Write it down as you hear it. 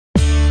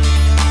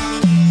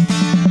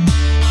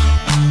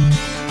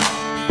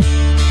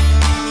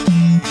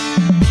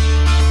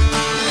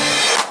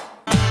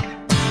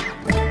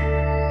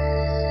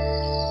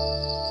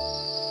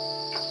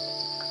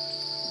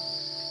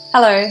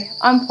Hello,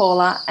 I'm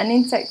Paula, an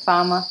insect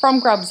farmer from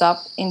Grubs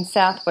Up in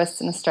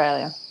southwestern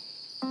Australia.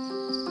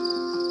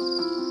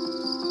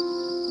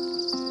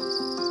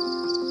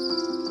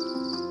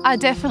 I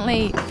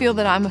definitely feel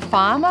that I'm a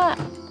farmer.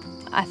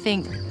 I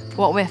think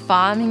what we're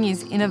farming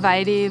is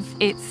innovative,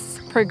 it's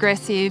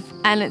progressive,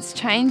 and it's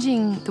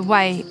changing the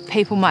way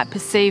people might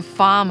perceive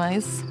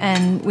farmers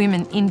and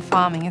women in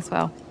farming as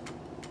well.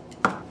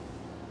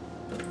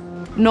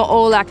 Not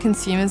all our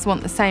consumers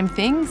want the same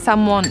thing.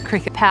 Some want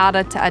cricket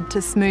powder to add to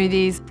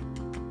smoothies.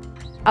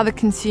 Other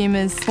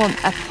consumers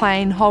want a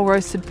plain whole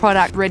roasted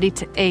product ready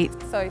to eat.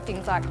 So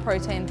things like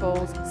protein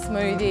balls,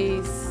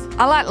 smoothies.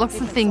 I like lots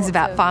of things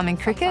about farming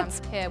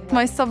crickets.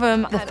 Most of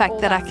them, the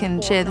fact that I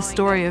can share the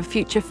story of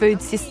future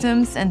food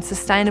systems and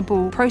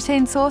sustainable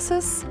protein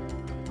sources.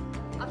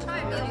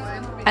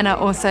 And I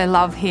also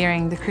love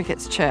hearing the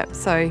crickets chirp.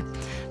 So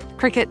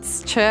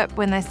crickets chirp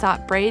when they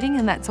start breeding,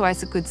 and that's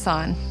always a good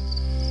sign.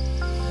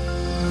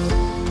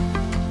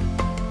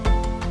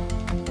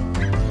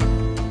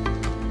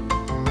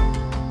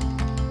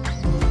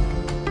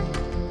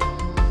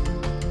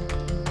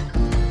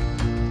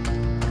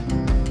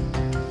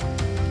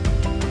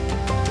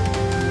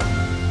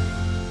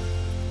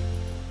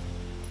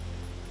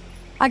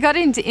 I got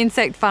into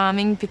insect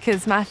farming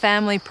because my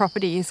family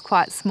property is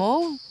quite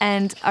small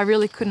and I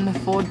really couldn't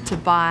afford to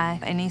buy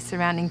any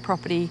surrounding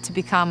property to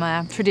become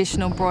a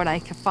traditional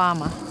broadacre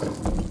farmer.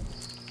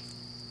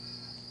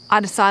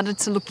 I decided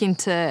to look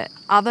into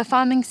other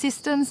farming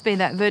systems, be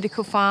that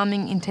vertical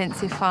farming,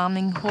 intensive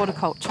farming,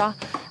 horticulture,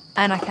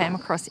 and I came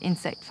across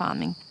insect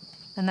farming.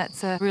 And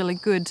that's a really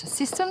good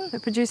system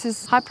that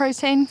produces high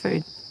protein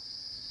food.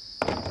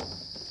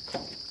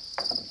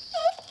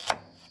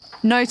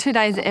 No 2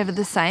 days are ever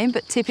the same,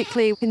 but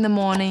typically in the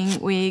morning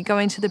we go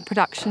into the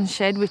production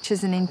shed, which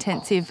is an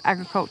intensive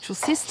agricultural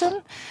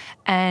system,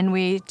 and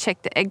we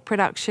check the egg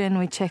production,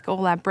 we check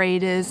all our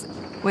breeders.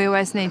 We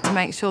always need to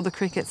make sure the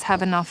crickets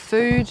have enough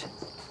food.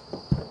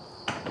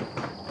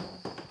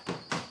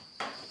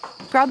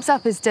 Grubs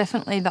Up is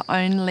definitely the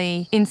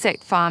only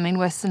insect farm in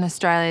Western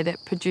Australia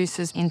that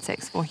produces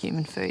insects for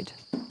human food.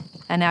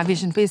 And our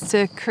vision is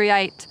to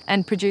create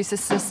and produce a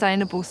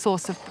sustainable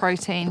source of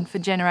protein for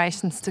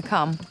generations to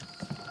come.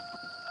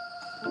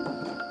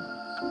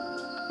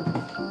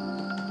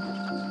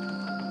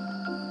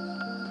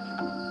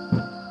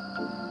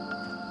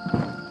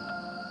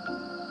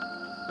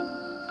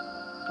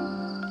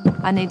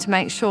 I need to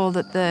make sure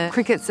that the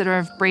crickets that are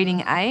of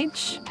breeding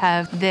age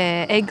have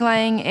their egg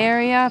laying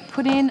area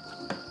put in,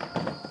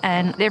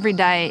 and every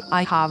day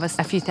I harvest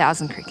a few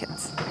thousand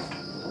crickets.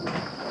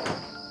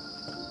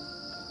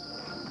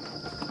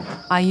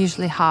 I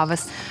usually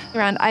harvest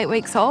around 8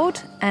 weeks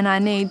old, and I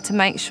need to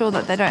make sure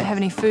that they don't have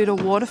any food or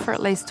water for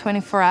at least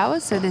 24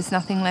 hours, so there's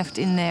nothing left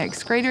in their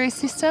excretory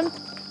system.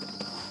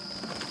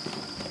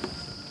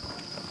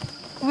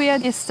 We are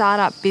a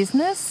start-up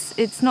business.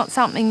 It's not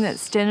something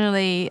that's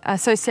generally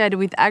associated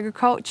with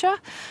agriculture,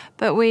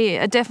 but we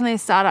are definitely a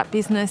start-up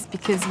business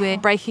because we're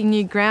breaking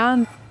new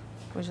ground.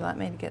 Would you like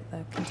me to get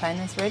the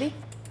containers ready?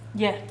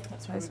 Yeah,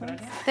 that's what we're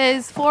doing.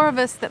 There's 4 of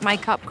us that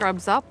make up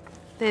Grubs Up.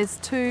 There's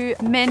 2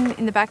 men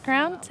in the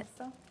background,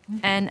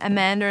 and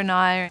Amanda and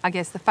I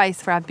guess, the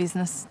face for our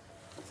business.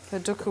 The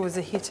Dukkha was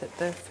a hit at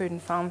the Food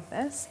and Farm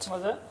Fest.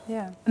 Was it?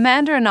 Yeah.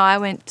 Amanda and I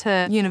went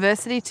to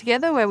university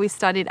together where we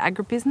studied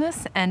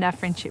agribusiness, and our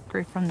friendship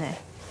grew from there.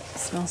 It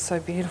smells so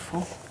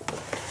beautiful.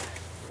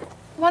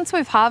 Once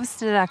we've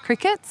harvested our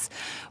crickets,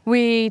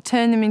 we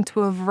turn them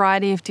into a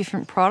variety of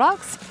different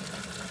products.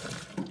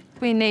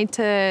 We need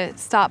to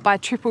start by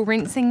triple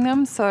rinsing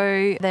them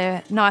so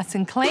they're nice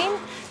and clean.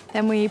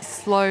 Then we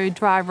slow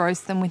dry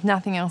roast them with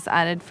nothing else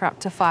added for up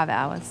to 5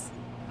 hours.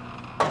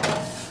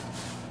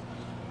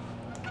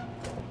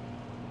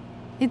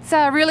 It's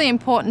really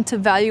important to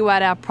value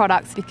add our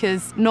products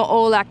because not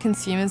all our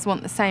consumers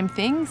want the same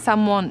thing.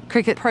 Some want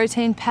cricket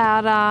protein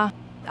powder.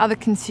 Other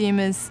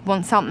consumers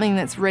want something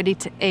that's ready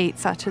to eat,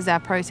 such as our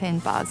protein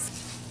bars.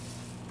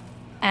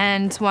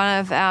 And one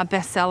of our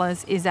best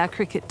sellers is our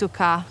cricket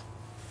dukkha.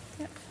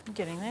 Yep, I'm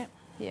getting that.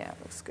 Yeah, it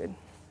looks good.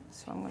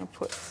 So I'm going to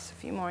put a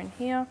few more in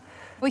here.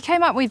 We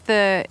came up with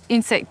the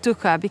insect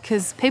dukkha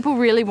because people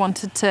really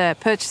wanted to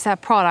purchase our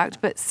product,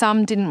 but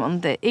some didn't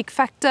want the ick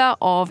factor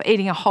of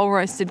eating a whole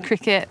roasted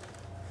cricket.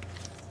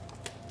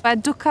 Our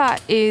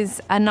dukkha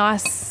is a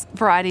nice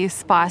variety of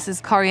spices: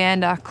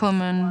 coriander,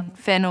 cumin,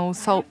 fennel,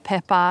 salt,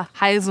 pepper,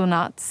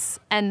 hazelnuts,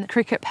 and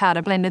cricket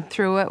powder blended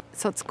through it.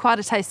 So it's quite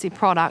a tasty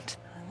product.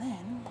 And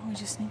then we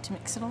just need to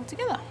mix it all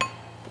together.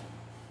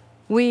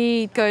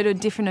 We go to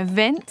different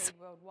events.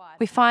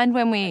 We find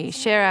when we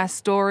share our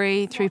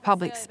story through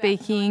public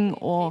speaking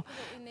or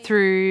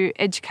through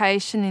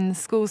education in the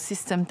school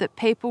system that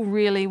people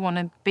really want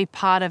to be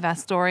part of our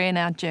story and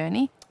our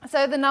journey.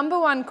 So the number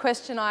one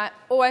question I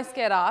always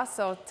get asked,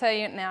 so I'll tell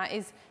you it now,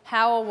 is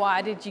how or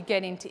why did you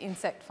get into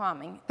insect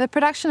farming? The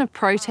production of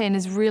protein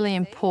is really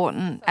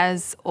important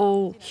as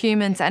all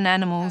humans and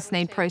animals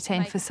need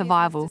protein for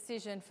survival.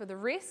 Decision for the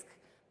risk,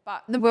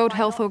 But the World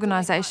Health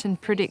Organization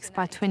predicts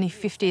by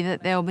 2050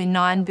 that there will be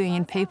 9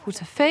 billion people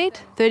to feed,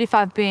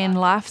 35 billion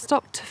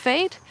livestock to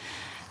feed,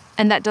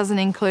 and that doesn't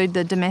include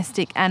the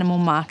domestic animal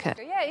market.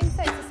 Yeah,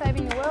 insects are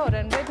saving the world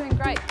and we're doing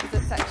great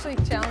because it's actually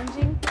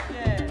challenging.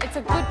 Yeah. It's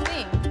a good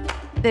thing.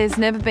 There's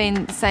never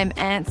been the same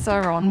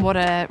answer on what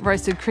a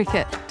roasted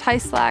cricket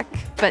tastes like,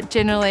 but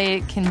generally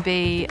it can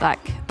be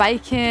like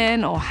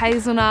bacon or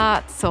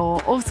hazelnuts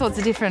or all sorts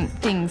of different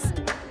things.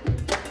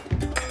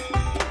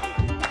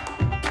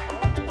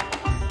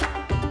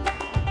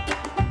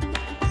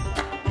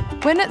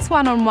 When it's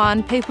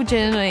one-on-one, people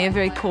generally are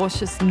very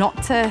cautious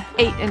not to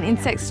eat an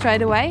insect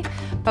straight away,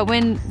 but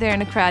when they're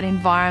in a crowd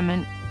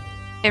environment,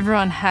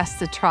 everyone has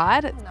to try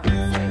it.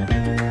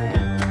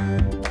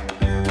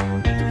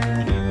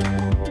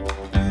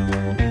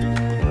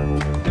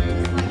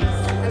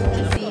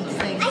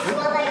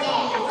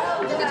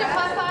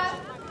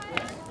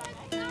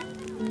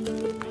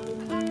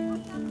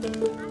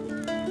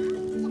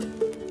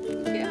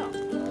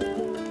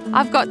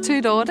 I've got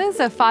 2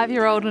 daughters, a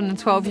 5-year-old and a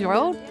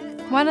 12-year-old.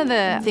 One of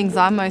the things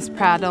I'm most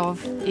proud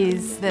of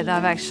is that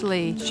I've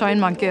actually shown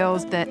my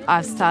girls that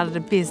I've started a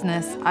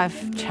business.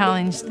 I've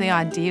challenged the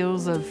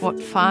ideals of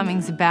what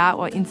farming's about,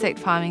 what insect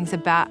farming's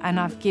about, and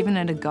I've given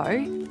it a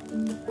go.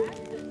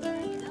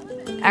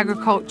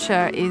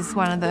 Agriculture is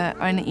one of the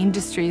only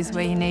industries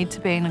where you need to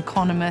be an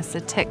economist,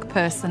 a tech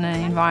person,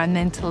 an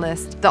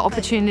environmentalist. The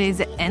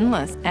opportunities are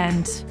endless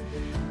and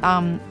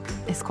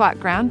it's quite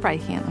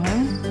groundbreaking at the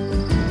moment.